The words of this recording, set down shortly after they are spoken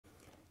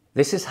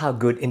This is how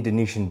good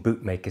Indonesian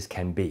boot makers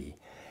can be.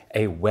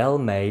 A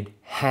well-made,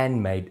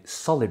 handmade,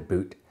 solid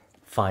boot,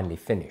 finely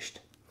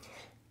finished.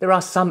 There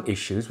are some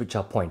issues which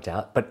I'll point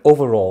out, but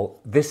overall,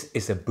 this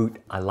is a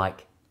boot I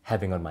like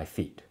having on my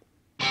feet.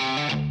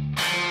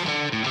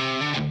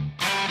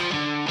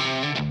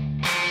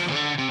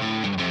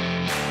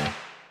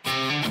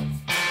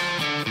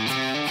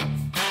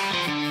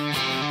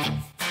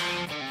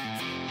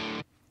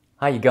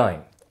 How you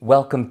going?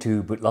 Welcome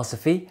to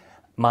Bootlosophy.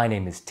 My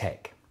name is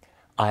Tech.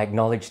 I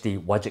acknowledge the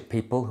Wajik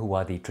people who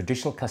are the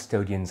traditional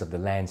custodians of the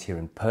lands here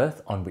in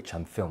Perth on which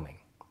I'm filming.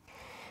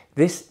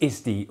 This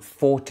is the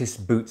Fortis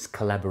Boots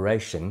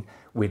collaboration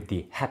with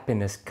the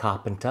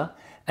Carpenter,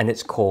 and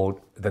it's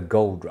called the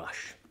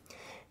Goldrush.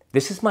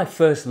 This is my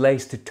first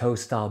lace-to-toe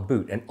style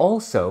boot and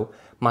also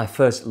my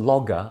first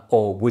logger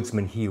or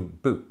woodsman heel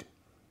boot.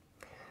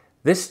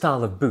 This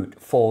style of boot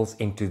falls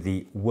into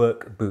the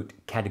work boot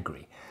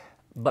category.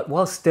 But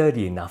while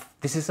sturdy enough,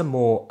 this is a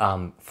more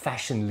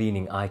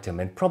fashion-leaning item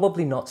and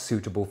probably not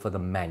suitable for the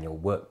manual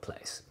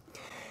workplace.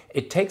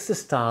 It takes the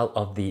style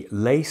of the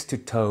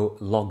lace-to-toe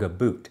logger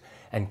boot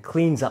and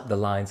cleans up the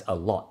lines a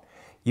lot,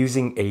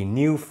 using a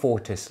new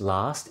Fortis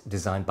last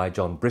designed by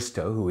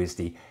Bristow, who is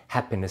the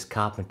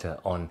Carpenter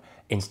on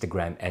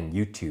Instagram and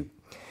YouTube.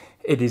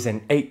 It is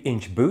an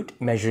 8-inch boot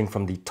measuring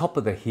from the top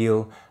of the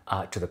heel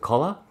to the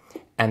collar,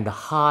 and the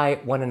high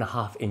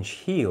 1.5-inch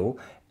heel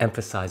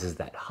emphasizes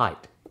that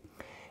height.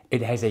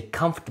 It has a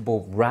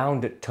comfortable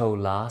rounded toe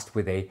last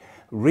with a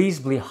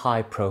reasonably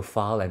high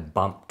profile and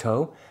bump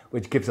toe,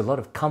 which gives a lot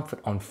of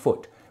comfort on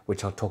foot,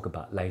 which I'll talk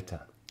about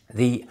later.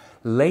 The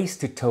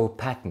lace-to-toe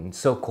pattern,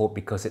 so-called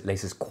because it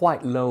laces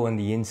quite low on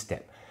the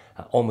instep,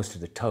 almost to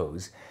the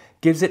toes,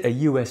 gives it a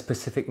US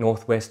Pacific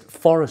Northwest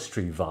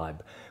forestry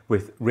vibe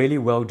with really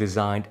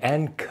well-designed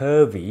and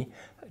curvy,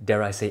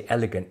 dare I say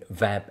elegant,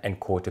 vamp and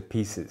quarter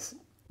pieces.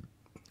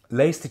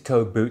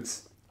 Lace-to-toe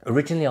boots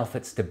originally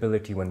offered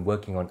stability when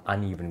working on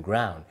uneven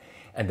ground,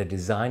 and the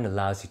design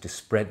allows you to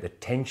spread the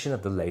tension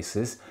of the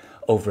laces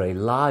over a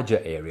larger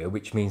area,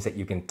 which means that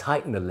you can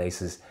tighten the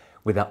laces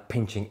without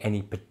pinching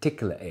any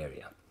particular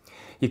area.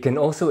 You can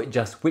also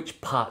adjust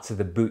which parts of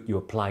the boot you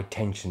apply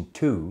tension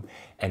to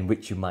and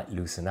which you might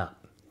loosen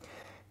up.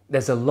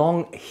 There's a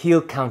long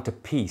heel counter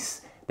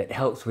piece that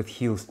helps with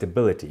heel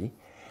stability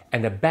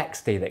and a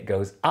backstay that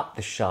goes up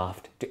the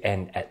shaft to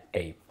end at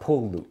a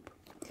pull loop.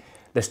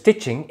 The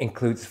stitching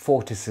includes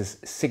Fortis's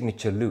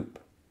signature loop.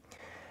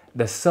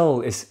 The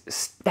sole is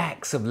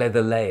stacks of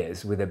leather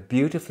layers with a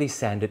beautifully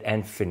sanded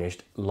and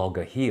finished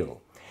logger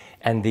heel.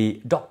 And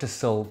the Dr.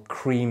 Sole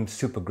Cream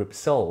Super Grip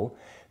sole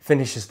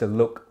finishes the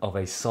look of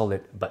a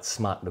solid but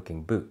smart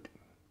looking boot.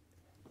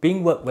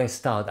 Being workwear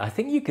styled, I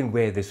think you can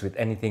wear this with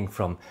anything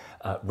from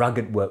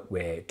rugged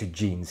workwear to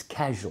jeans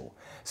casual.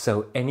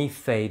 So any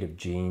fade of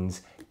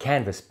jeans,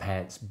 canvas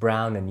pants,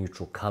 brown and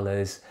neutral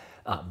colors,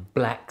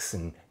 blacks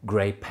and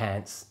grey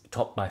pants,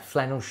 topped by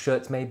flannel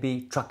shirts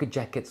maybe, trucker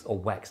jackets or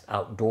waxed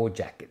outdoor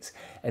jackets,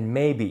 and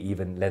maybe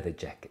even leather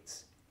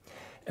jackets.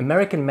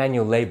 American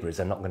manual labourers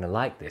are not going to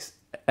like this,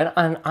 and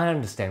I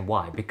understand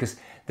why, because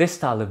this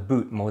style of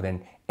boot, more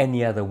than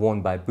any other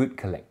worn by boot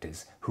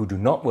collectors who do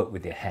not work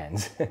with their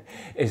hands,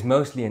 is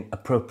mostly an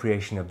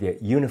appropriation of their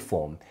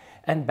uniform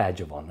and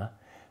badge of honour.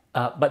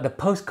 But the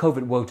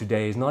post-COVID world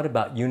today is not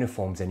about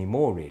uniforms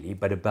anymore really,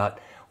 but about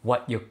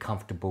what you're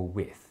comfortable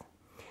with.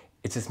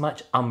 It's as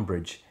much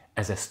umbrage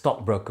as a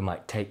stockbroker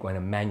might take when a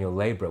manual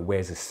labourer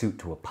wears a suit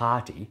to a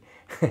party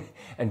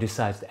and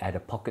decides to add a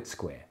pocket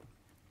square.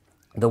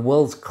 The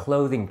world's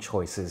clothing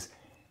choices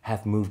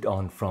have moved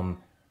on from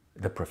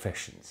the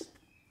professions.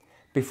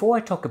 Before I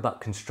talk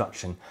about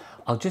construction,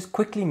 I'll just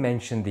quickly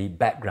mention the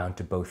background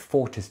to both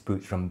Fortis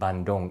Boots from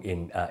Bandung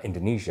in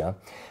Indonesia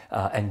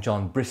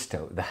and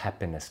Bristow,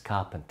 the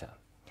Carpenter.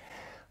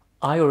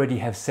 I already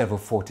have several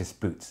Fortis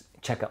boots.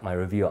 Check out my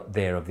review up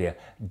there of their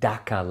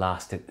Dhaka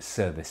lasted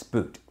service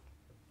boot.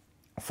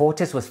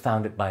 Fortis was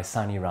founded by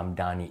Sani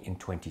Ramdhani in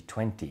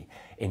 2020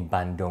 in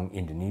Bandung,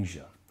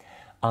 Indonesia.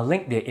 I'll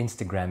link their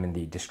Instagram in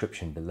the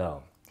description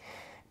below.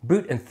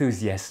 Boot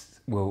enthusiasts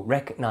will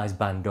recognize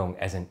Bandung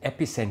as an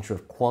epicenter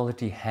of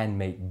quality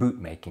handmade boot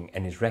making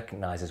and is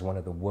recognized as one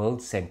of the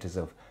world centers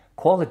of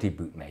quality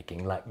boot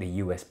making, like the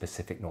US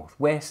Pacific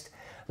Northwest,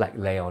 like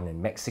Leon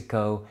in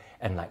Mexico,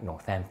 and like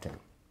Northampton.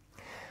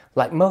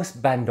 Like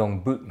most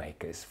Bandung boot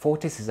makers,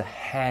 Fortis is a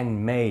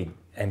handmade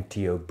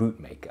MTO boot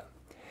maker.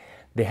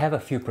 They have a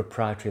few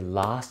proprietary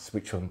lasts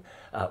which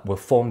will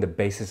form the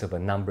basis of a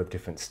number of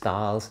different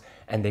styles,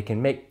 and they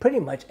can make pretty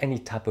much any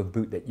type of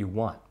boot that you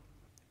want.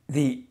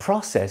 The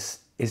process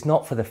is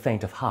not for the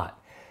faint of heart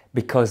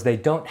because they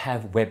don't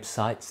have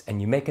websites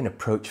and you make an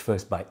approach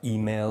first by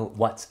email,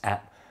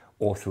 WhatsApp,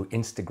 or through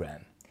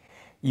Instagram.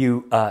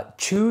 You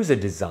choose a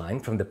design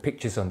from the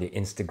pictures on the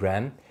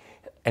Instagram,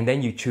 and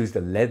then you choose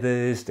the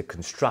leathers, the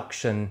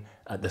construction,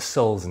 the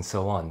soles and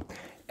so on.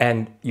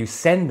 And you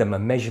send them a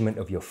measurement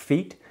of your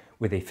feet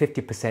with a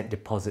 50%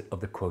 deposit of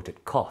the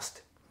quoted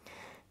cost.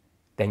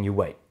 Then you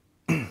wait.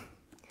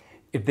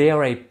 If they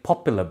are a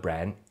popular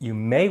brand, you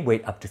may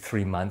wait up to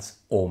 3 months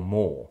or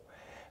more,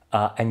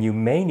 and you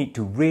may need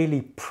to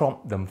really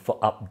prompt them for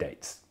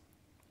updates.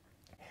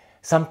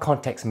 Some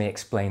context may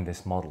explain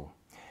this model.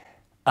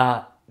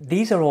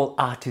 These are all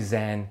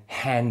artisan,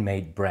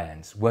 handmade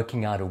brands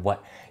working out of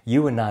what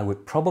you and I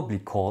would probably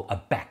call a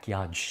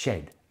backyard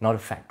shed, not a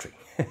factory.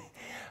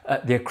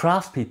 Their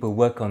craftspeople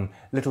work on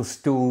little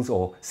stools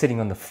or sitting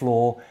on the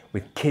floor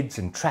with kids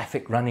and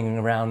traffic running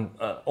around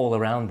all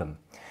around them.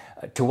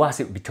 To us,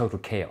 it would be total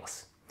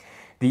chaos.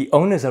 The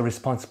owners are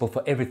responsible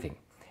for everything,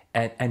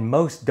 and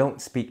most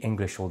don't speak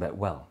English all that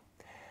well.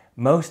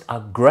 Most are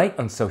great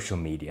on social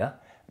media,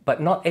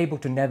 but not able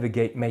to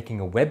navigate making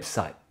a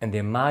website, and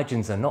their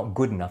margins are not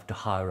good enough to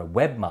hire a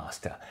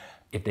webmaster,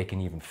 if they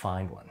can even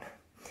find one.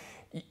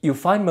 You'll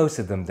find most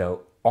of them,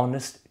 though,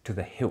 honest to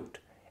the hilt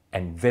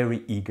and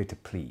very eager to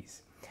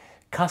please.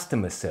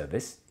 Customer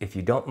service, if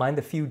you don't mind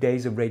the few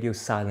days of radio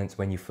silence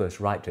when you first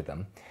write to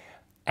them,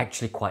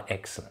 actually quite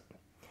excellent.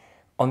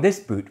 On this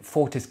boot,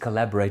 Fortis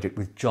collaborated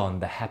with John,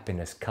 the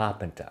happiness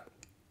carpenter.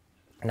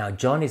 Now,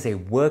 John is a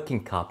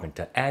working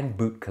carpenter and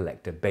boot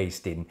collector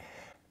based in,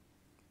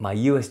 my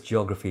US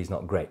geography is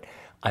not great.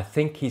 I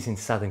think he's in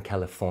Southern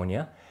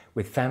California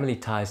with family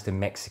ties to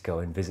Mexico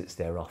and visits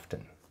there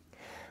often.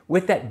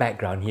 With that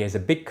background, he has a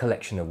big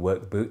collection of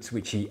work boots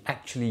which he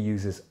actually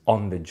uses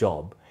on the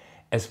job,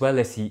 as well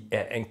as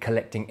in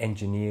collecting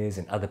engineers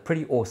and other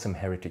pretty awesome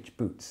heritage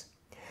boots.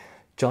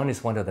 John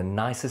is one of the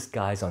nicest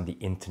guys on the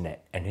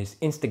internet, and his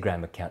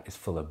Instagram account is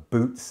full of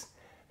boots,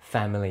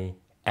 family,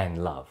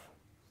 and love.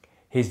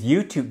 His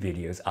YouTube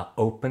videos are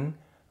open,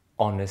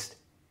 honest,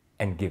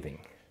 and giving.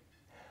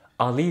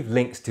 I'll leave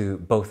links to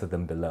both of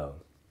them below.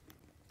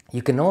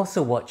 You can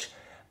also watch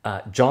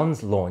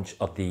John's launch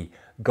of the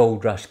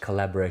Goldrush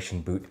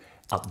collaboration boot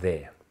up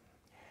there.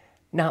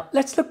 Now,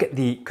 let's look at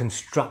the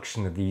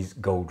construction of these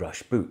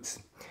Goldrush boots.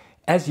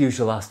 As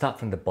usual, I'll start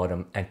from the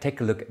bottom and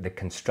take a look at the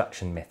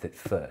construction method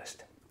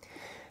first.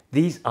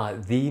 These are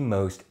the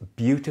most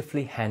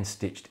beautifully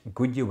hand-stitched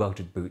Goodyear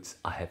welted boots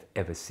I have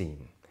ever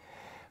seen.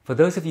 For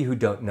those of you who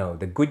don't know,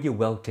 the Goodyear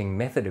welting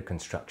method of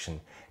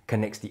construction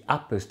connects the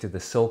uppers to the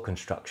sole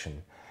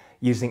construction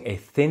using a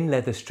thin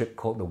leather strip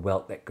called the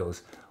welt that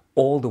goes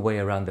all the way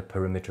around the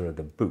perimeter of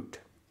the boot.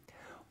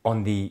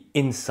 On the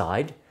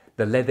inside,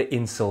 the leather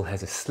insole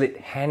has a slit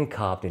hand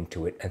carved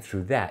into it, and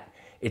through that,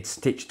 it's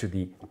stitched to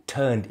the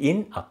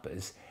turned-in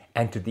uppers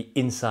and to the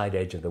inside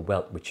edge of the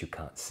welt, which you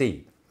can't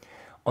see.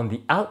 On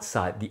the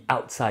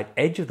outside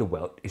edge of the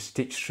welt is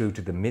stitched through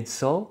to the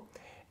midsole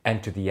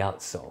and to the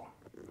outsole.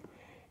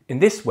 In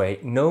this way,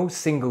 no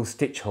single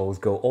stitch holes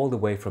go all the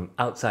way from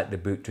outside the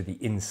boot to the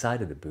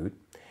inside of the boot,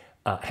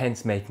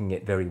 hence making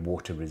it very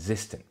water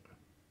resistant.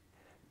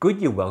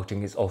 Goodyear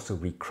welting is also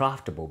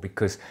recraftable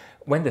because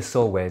when the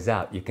sole wears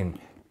out, you can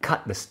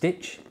cut the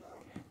stitch,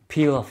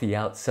 peel off the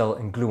outsole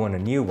and glue on a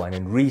new one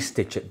and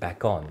re-stitch it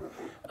back on.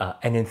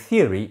 And in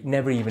theory,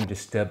 never even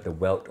disturb the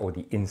welt or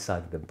the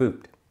inside of the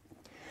boot.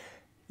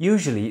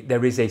 Usually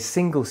there is a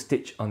single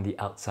stitch on the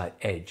outside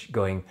edge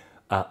going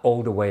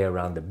all the way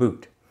around the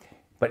boot.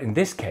 But in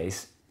this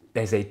case,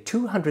 there's a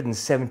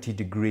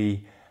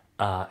 270-degree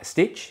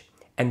stitch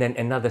and then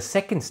another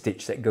second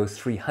stitch that goes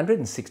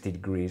 360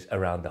 degrees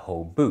around the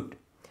whole boot.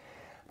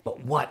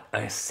 But what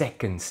a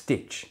second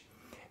stitch!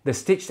 The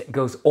stitch that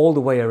goes all the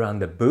way around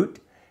the boot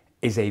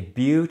is a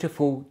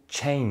beautiful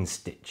chain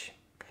stitch.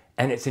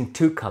 And it's in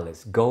two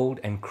colors, gold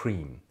and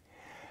cream.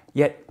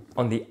 Yet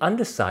on the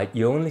underside,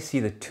 you only see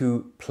the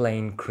two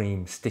plain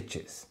cream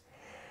stitches.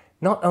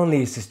 Not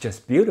only is this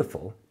just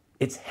beautiful,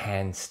 it's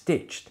hand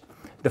stitched.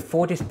 The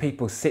Fortis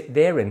people sit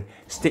there and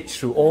stitch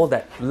through all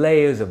that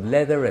layers of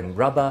leather and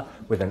rubber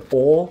with an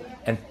awl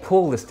and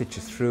pull the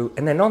stitches through,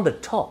 and then on the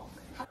top,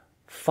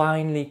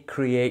 finally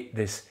create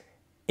this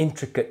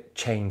intricate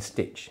chain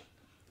stitch.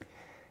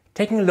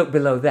 Taking a look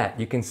below that,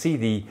 you can see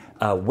the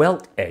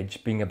welt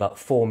edge being about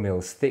 4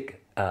 mils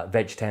thick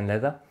veg tan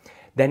leather,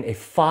 then a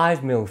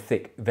 5 mil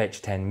thick veg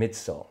tan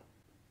midsole.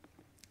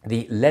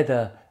 The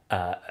leather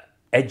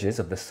edges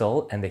of the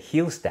sole and the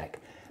heel stack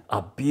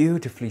are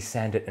beautifully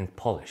sanded and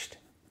polished.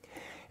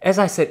 As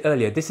I said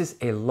earlier, this is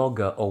a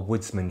logger or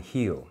woodsman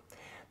heel.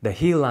 The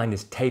heel line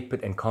is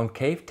tapered and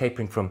concave,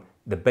 tapering from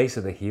the base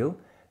of the heel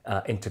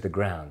into the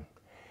ground.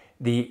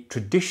 The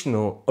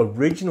traditional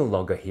original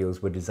logger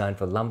heels were designed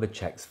for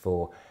lumberjacks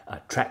for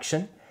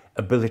traction,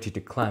 ability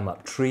to climb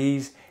up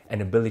trees,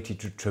 and ability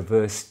to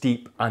traverse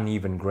steep,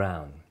 uneven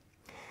ground.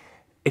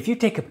 If you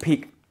take a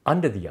peek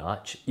under the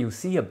arch, you'll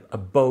see a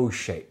bow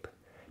shape,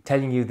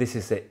 telling you this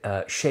is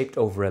shaped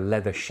over a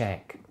leather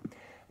shank,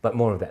 but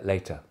more of that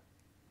later.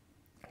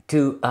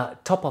 To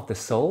top off the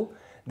sole,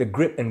 the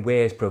grip and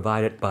wear is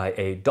provided by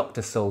a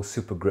Dr. Sole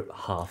Super Grip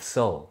half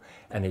sole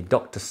and a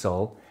Dr.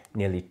 Sole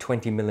nearly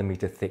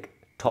 20mm thick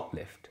top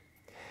lift.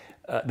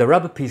 The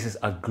rubber pieces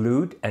are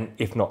glued, and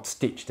if not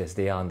stitched as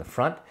they are on the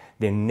front,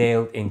 they're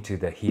nailed into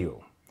the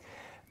heel.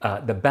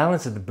 The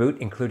balance of the boot,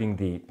 including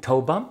the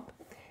toe bump,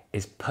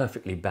 is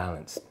perfectly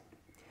balanced.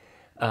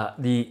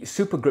 The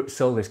Super Grip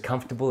sole is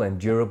comfortable and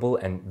durable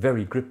and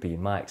very grippy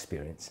in my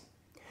experience.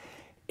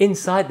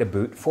 Inside the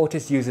boot,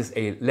 Fortis uses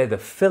a leather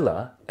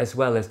filler as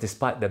well as,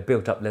 despite the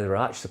built-up leather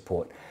arch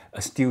support,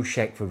 a steel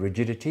shank for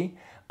rigidity,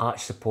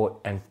 arch support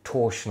and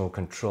torsional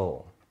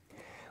control.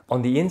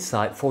 On the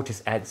inside,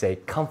 Fortis adds a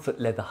comfort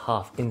leather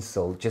half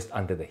insole just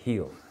under the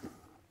heel.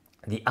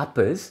 The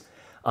uppers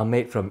are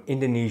made from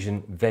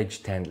Indonesian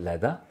veg tanned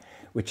leather,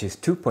 which is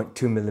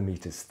 2.2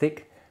 millimeters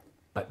thick,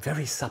 but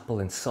very supple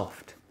and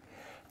soft.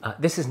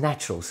 This is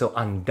natural, so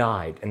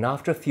undyed, and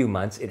after a few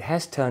months it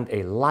has turned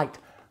a light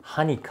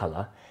honey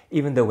color,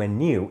 even though when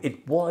new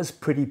it was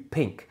pretty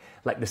pink,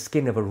 like the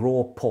skin of a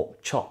raw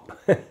pork chop.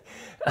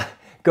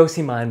 Go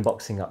see my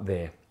unboxing up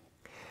there.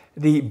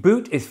 The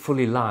boot is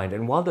fully lined,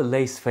 and while the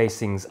lace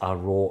facings are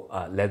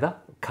raw leather,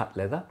 cut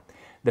leather,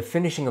 the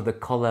finishing of the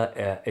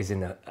collar is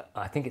in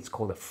I think it's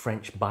called a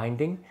French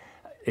binding.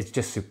 It's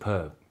just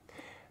superb.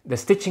 The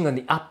stitching on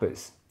the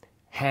uppers,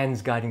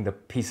 hands guiding the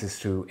pieces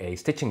through a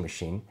stitching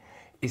machine,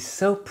 is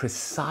so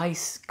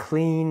precise,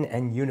 clean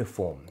and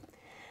uniform.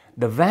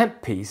 The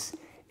vamp piece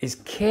is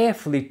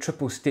carefully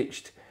triple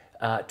stitched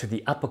to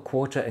the upper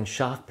quarter and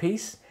shaft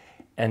piece,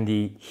 and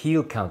the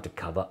heel counter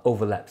cover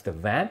overlaps the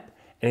vamp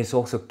and is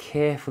also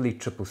carefully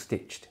triple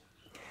stitched.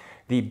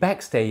 The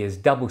backstay is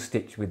double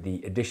stitched with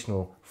the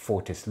additional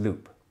Fortis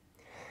loop.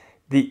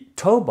 The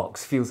toe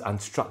box feels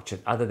unstructured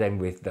other than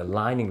with the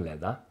lining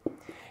leather,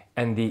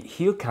 and the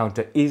heel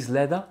counter is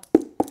leather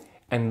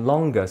and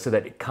longer so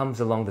that it comes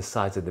along the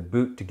sides of the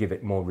boot to give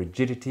it more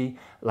rigidity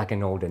like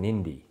an olden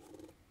Indie.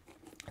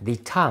 The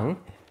tongue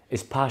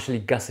is partially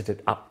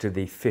gusseted up to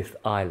the 5th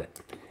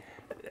eyelet.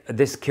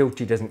 This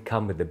kiltie doesn't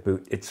come with the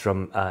boot, it's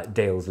from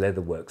Dale's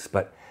Leatherworks,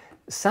 but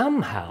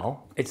somehow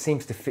it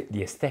seems to fit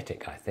the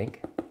aesthetic, I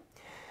think.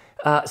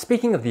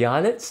 Speaking of the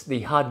eyelets,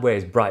 the hardware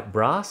is bright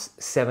brass,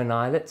 7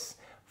 eyelets,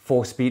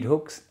 4 speed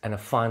hooks and a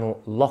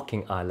final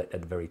locking eyelet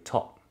at the very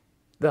top.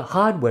 The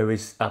hardware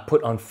is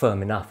put on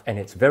firm enough and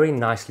it's very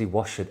nicely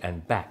washered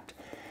and backed,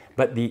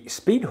 but the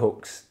speed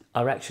hooks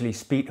are actually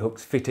speed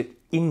hooks fitted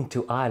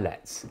into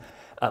eyelets.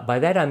 By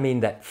that I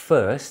mean that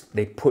first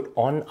they put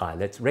on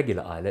eyelets,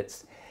 regular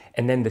eyelets,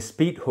 and then the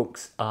speed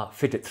hooks are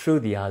fitted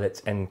through the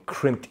eyelets and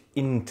crimped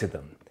into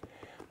them.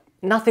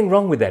 Nothing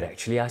wrong with that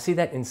actually. I see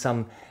that in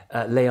some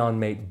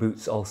Leon-made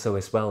boots also,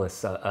 as well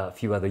as a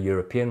few other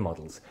European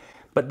models.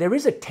 But there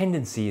is a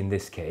tendency in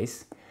this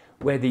case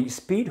where the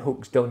speed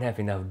hooks don't have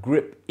enough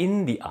grip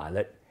in the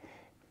eyelet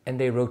and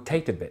they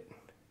rotate a bit.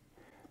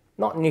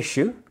 Not an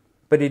issue,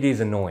 but it is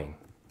annoying.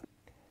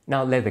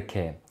 Now,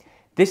 Leathercare.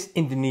 This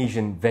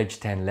Indonesian veg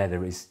tan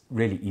leather is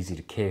really easy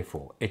to care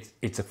for.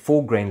 It's a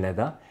full grain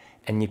leather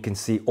and you can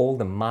see all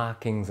the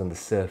markings on the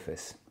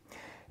surface.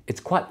 It's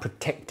quite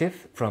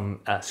protective from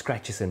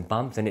scratches and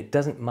bumps, and it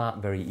doesn't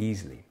mark very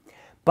easily.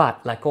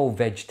 But like all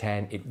veg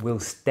tan, it will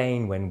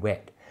stain when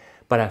wet.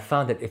 But I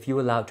found that if you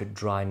allow it to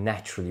dry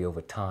naturally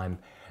over time,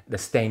 the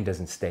stain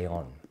doesn't stay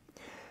on.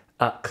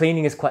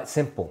 Cleaning is quite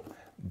simple.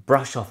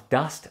 Brush off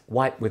dust,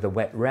 wipe with a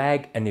wet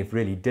rag, and if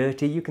really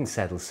dirty, you can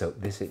saddle soap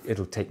this.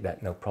 It'll take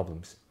that, no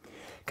problems.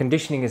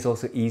 Conditioning is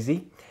also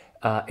easy.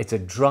 It's a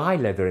dry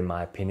leather in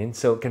my opinion,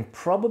 so it can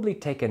probably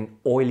take an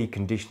oily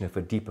conditioner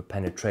for deeper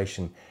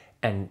penetration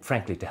and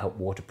frankly to help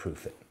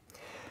waterproof it.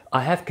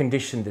 I have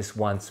conditioned this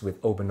once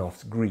with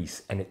Obernoff's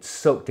grease and it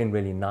soaked in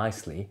really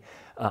nicely,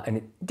 and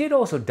it did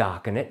also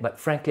darken it, but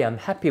frankly I'm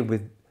happier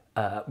with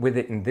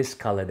it in this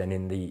color than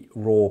in the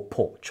raw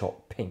pork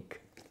chop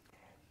pink.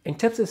 In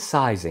terms of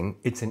sizing,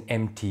 it's an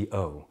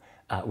MTO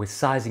with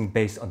sizing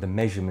based on the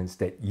measurements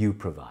that you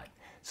provide,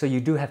 so you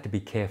do have to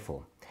be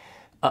careful.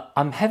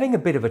 I'm having a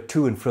bit of a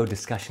to and fro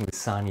discussion with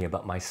Sani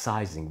about my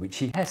sizing, which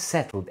he has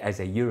settled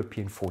as a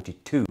European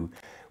 42,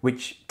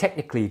 which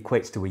technically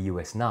equates to a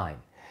US 9.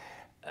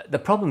 The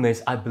problem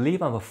is I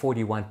believe I'm a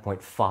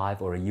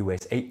 41.5 or a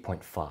US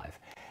 8.5,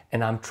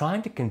 and I'm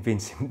trying to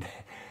convince him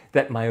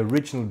that my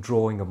original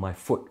drawing of my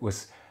foot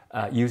was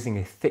using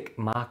a thick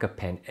marker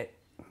pen. It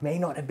may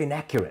not have been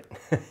accurate.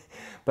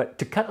 But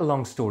to cut a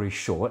long story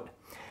short,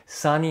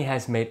 Sani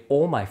has made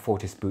all my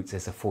Fortis boots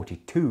as a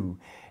 42,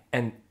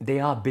 and they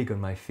are big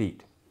on my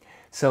feet.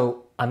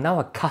 So I'm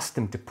now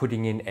accustomed to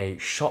putting in a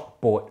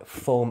shop-bought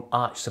foam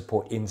arch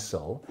support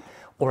insole,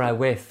 or I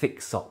wear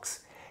thick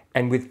socks,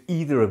 and with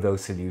either of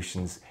those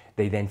solutions,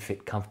 they then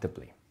fit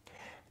comfortably.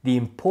 The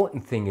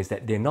important thing is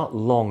that they're not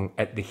long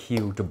at the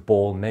heel to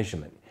ball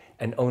measurement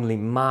and only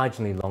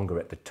marginally longer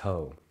at the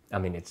toe. I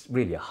mean, it's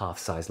really a half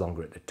size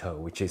longer at the toe,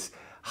 which is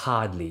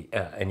hardly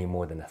any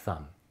more than a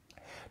thumb.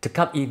 To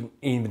cut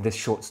even this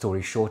short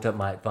story shorter,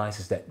 my advice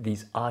is that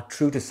these are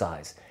true to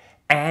size,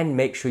 and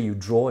make sure you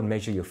draw and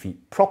measure your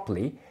feet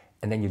properly,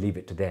 and then you leave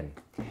it to them.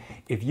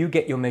 If you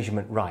get your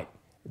measurement right,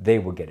 they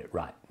will get it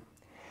right.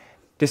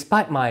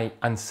 Despite my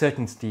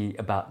uncertainty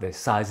about the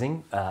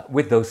sizing,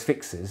 with those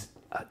fixes,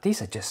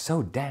 these are just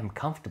so damn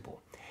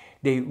comfortable.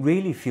 They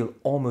really feel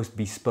almost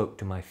bespoke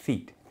to my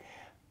feet.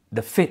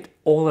 The fit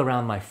all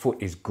around my foot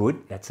is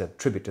good, that's a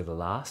tribute to the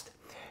last.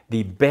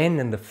 The bend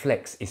and the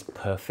flex is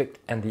perfect,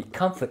 and the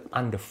comfort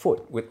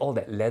underfoot with all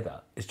that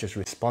leather is just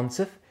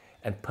responsive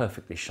and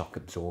perfectly shock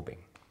absorbing.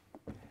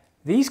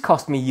 These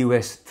cost me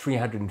US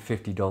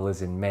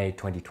 $350 in May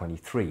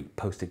 2023,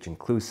 postage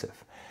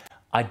inclusive.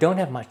 I don't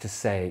have much to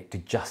say to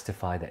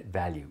justify that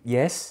value.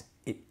 Yes,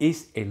 it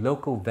is a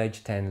local veg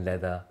tan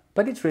leather,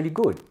 but it's really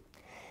good.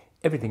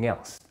 Everything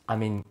else, I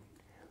mean,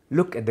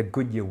 look at the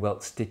Goodyear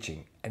welt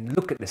stitching and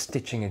look at the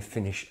stitching and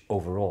finish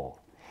overall.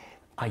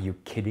 Are you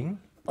kidding?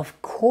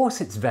 Of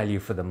course it's value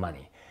for the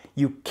money.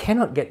 You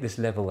cannot get this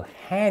level of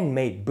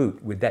handmade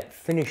boot with that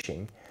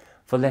finishing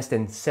for less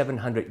than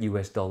 $700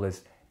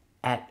 US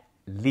at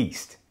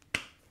least.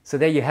 So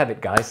there you have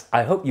it, guys.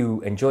 I hope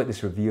you enjoyed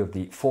this review of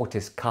the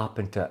Fortis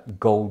Carpenter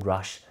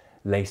Goldrush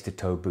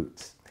lace-to-toe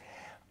boots.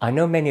 I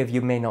know many of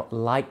you may not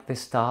like this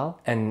style,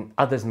 and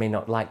others may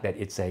not like that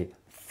it's a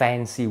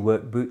fancy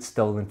work boot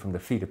stolen from the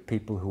feet of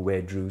people who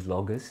wear Drew's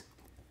loggers.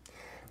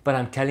 But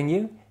I'm telling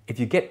you, if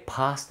you get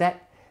past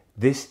that,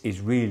 this is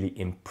really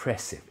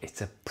impressive.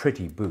 It's a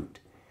pretty boot.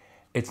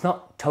 It's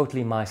not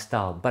totally my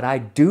style, but I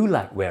do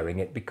like wearing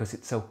it because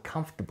it's so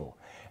comfortable,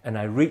 and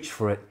I reach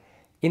for it,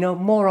 you know,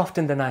 more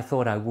often than I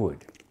thought I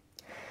would.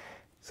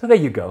 So there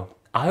you go.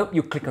 I hope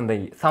you click on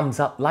the thumbs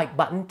up like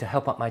button to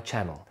help out my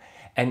channel.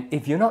 And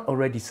if you're not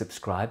already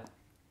subscribed,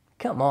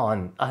 come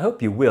on, I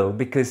hope you will,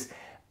 because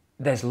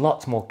there's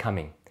lots more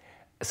coming.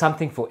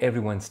 Something for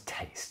everyone's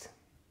taste.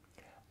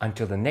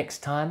 Until the next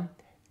time,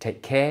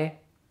 take care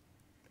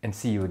and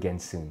see you again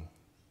soon.